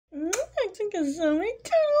Thank you so many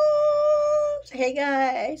times. Hey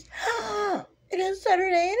guys, it is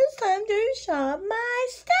Saturday and it's time to shop my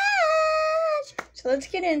stash. So let's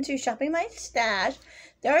get into shopping my stash.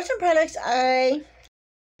 There are some products I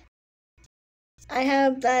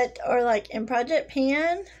have that are like in Project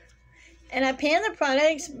Pan, and I pan the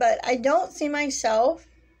products, but I don't see myself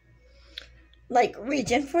like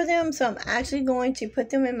reaching for them, so I'm actually going to put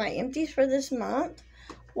them in my empties for this month.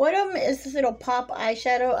 One of them is this little pop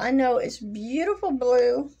eyeshadow. I know it's beautiful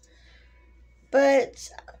blue, but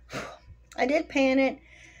I did pan it,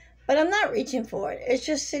 but I'm not reaching for it. It's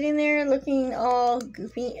just sitting there looking all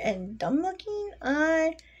goofy and dumb looking.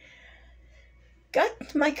 My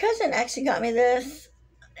cousin actually got me this,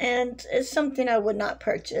 and it's something I would not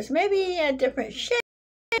purchase. Maybe a different shade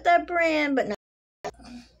of that brand, but not.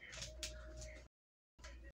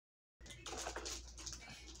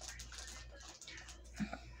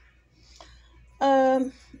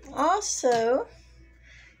 Also,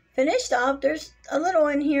 finished off, there's a little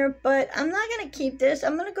in here, but I'm not going to keep this.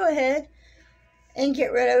 I'm going to go ahead and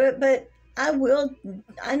get rid of it, but I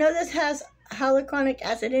know this has hyaluronic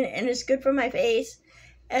acid in it, and it's good for my face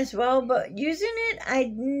as well, but using it,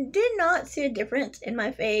 I did not see a difference in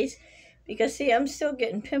my face, because see, I'm still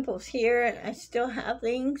getting pimples here, and I still have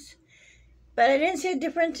things, but I didn't see a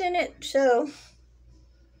difference in it, so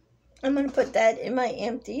I'm going to put that in my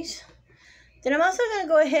empties. Then I'm also going to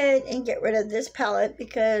go ahead and get rid of this palette,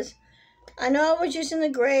 because I know I was using the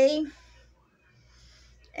gray,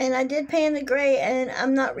 and I did pan the gray, and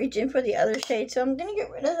I'm not reaching for the other shade, so I'm going to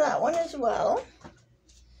get rid of that one as well.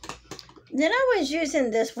 Then I was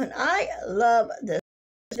using this one. I love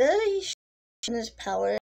this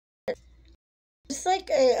palette. It's like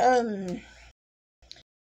a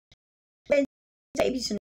baby,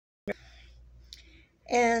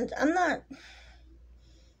 and I'm not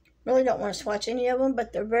really don't want to swatch any of them,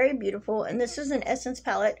 but they're very beautiful, and this is an Essence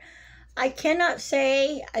palette. I cannot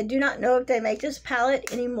say, I do not know if they make this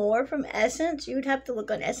palette anymore from Essence. You would have to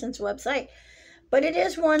look on Essence website, but it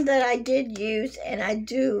is one that I did use, and I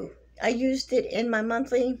used it in my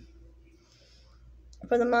monthly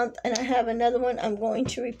for the month, and I have another one I'm going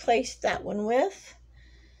to replace that one with.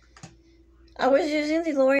 I was using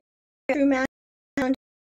the L'Oreal True Match.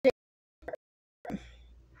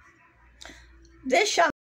 This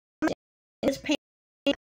shop is paint.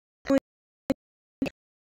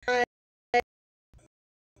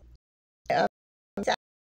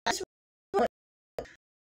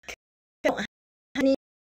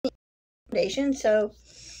 Foundation, so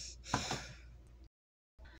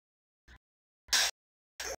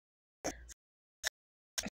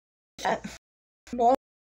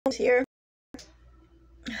here.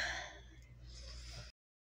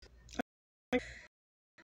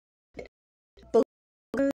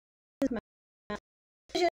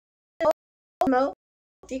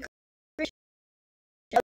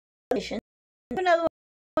 Another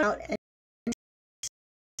one out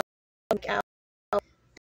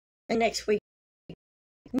and next week.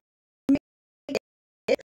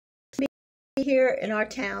 Here in our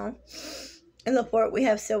town in La Porte, we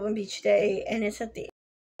have Sylvan Beach Day, and it's at the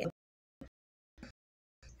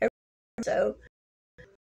so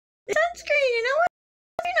the sunscreen, you know what?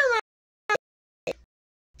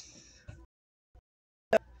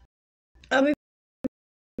 I'll be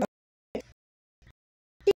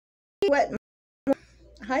wet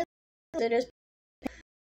highlighter. I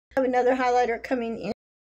have another highlighter coming in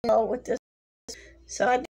with this, so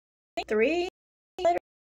I think 3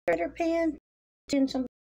 highlighter pan and some.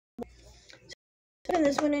 So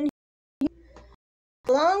this one in here,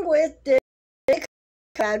 along with the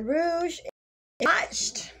Bad Rouge,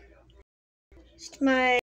 watched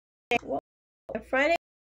my Friday,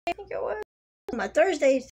 I think it was, my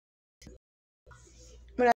Thursdays,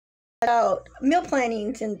 when I out meal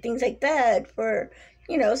plannings and things like that for,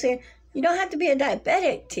 you know, saying you don't have to be a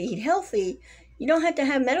diabetic to eat healthy. You don't have to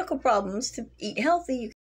have medical problems to eat healthy. You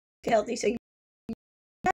can eat healthy, so you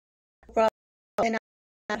have a problem and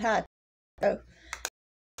not hot. So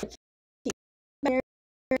I'm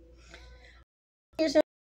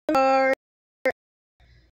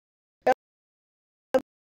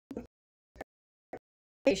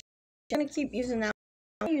gonna keep using that.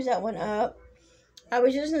 I'll use that one up. I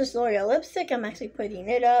was using this L'Oreal lipstick. I'm actually putting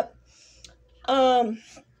it up. I'll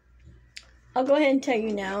go ahead and tell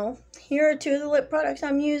you now. Here are 2 of the lip products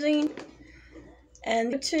I'm using,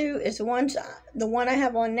 and the 2 is the one I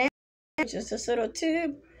have on now, which is this little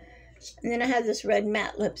tube, and then I have this red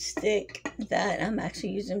matte lipstick that I'm actually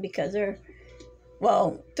using because they're,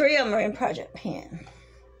 well, 3 of them are in Project Pan.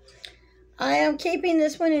 I am keeping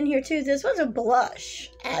this one in here too. This was a blush,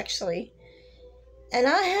 actually, and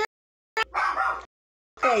I have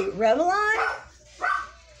say Revlon,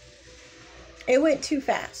 it went too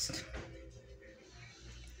fast.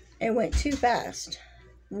 It went too fast.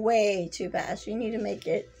 Way too fast. You need to make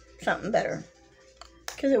it something better.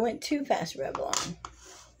 Because it went too fast, Revlon.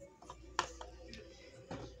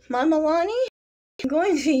 My Milani, I'm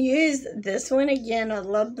going to use this one again. I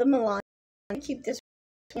love the Milani. I'm going to keep this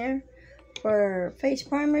here for face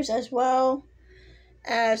primers as well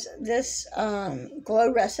as this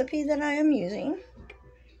Glow Recipe that I am using.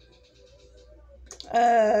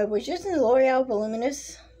 Which is the L'Oreal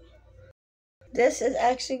Voluminous. This is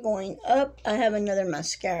actually going up. I have another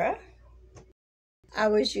mascara. I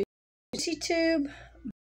was using Tube.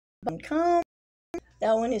 That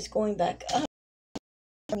one is going back up.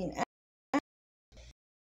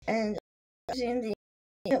 And using the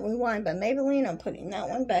Rewind by Maybelline, I'm putting that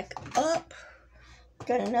one back up.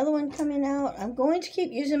 Got another one coming out. I'm going to keep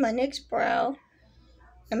using my NYX Brow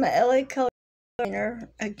and my LA Color Liner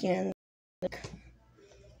again.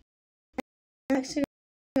 Actually,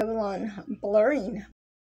 Revlon blurring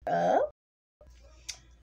up.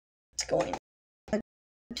 It's going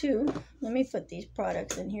to. Let me put these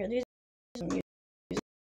products in here. These are one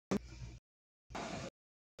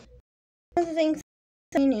of the things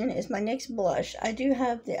I'm in is my NYX blush. I do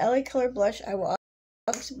have the LA Color blush. I will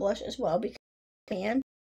NYX blush as well because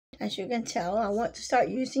as you can tell, I want to start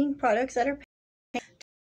using products that are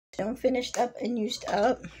finished up and used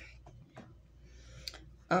up.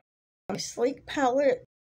 My Sleek palette,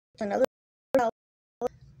 another palette,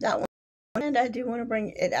 that one, and I do want to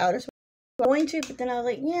bring it out as well. I'm going to, but then I was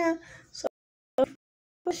like, yeah, so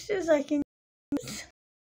brushes I can use,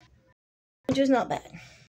 which is not bad.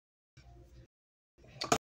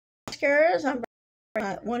 Mascaras, I'm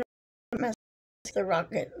bringing one of the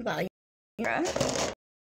Rocket Volume.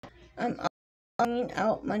 I'm bringing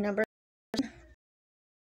out my number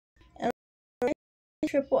and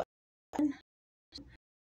triple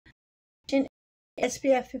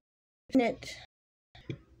SPF 50,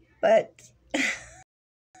 but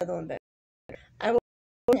other one better. I will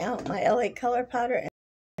bring out my LA Color powder and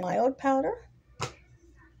mild powder.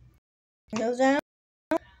 Those out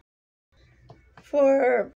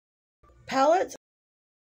for palettes.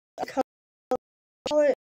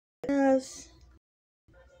 Palette has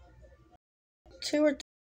 2 or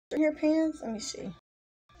 3 hair pans. Let me see.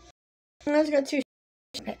 I've got 2,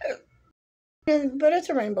 but it's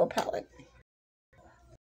a rainbow palette.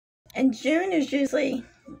 And June is usually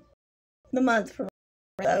the month for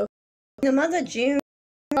rainbow. In the month of June,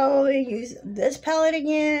 I'll probably use this palette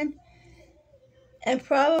again, and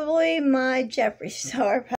probably my Jeffree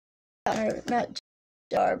Star palette, not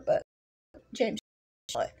Star, but James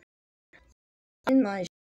palette. In my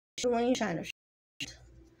China.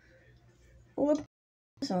 Whoop.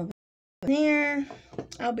 So here,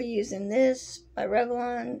 I'll be using this by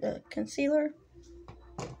Revlon, the concealer.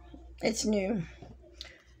 It's new.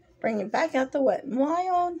 Bringing back out the Wet n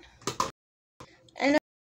Wild. And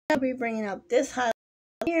I'll be bringing out this highlight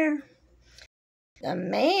here. The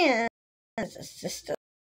man is a sister.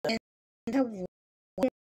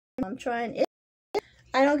 I'm trying it.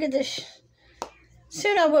 I don't get this.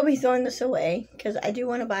 Soon I will be throwing this away because I do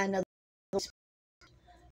want to buy another.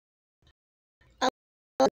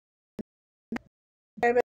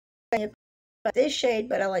 This shade,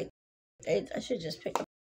 but I like it. I should just pick up.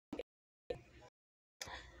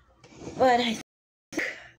 But I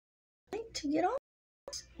think to get off.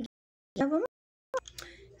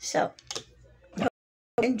 So, I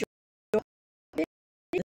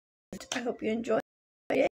hope you enjoy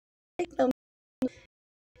it.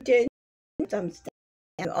 Thumbs down.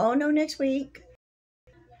 You all know next week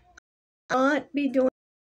I won't be doing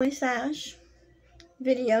my sash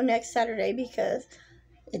video next Saturday because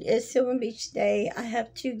it is Sylvan Beach Day. I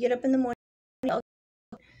have to get up in the morning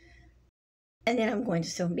and then I'm going to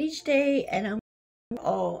Sylvan Beach Day and I'm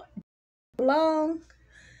all long.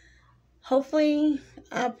 Hopefully,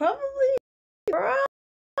 I'll probably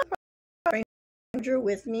bring Andrew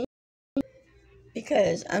with me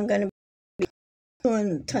because I'm going to be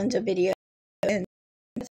doing tons of videos. And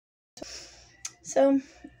so,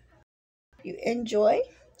 you enjoy.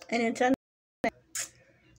 And until next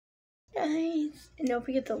guys, and don't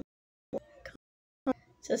forget to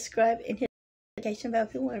subscribe and hit the notification bell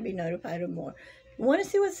if you want to be notified of more. If you want to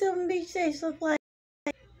see what Sylvan Beach Days look like,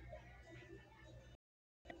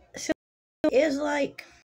 is like.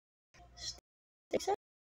 Until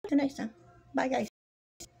next time. Bye, guys.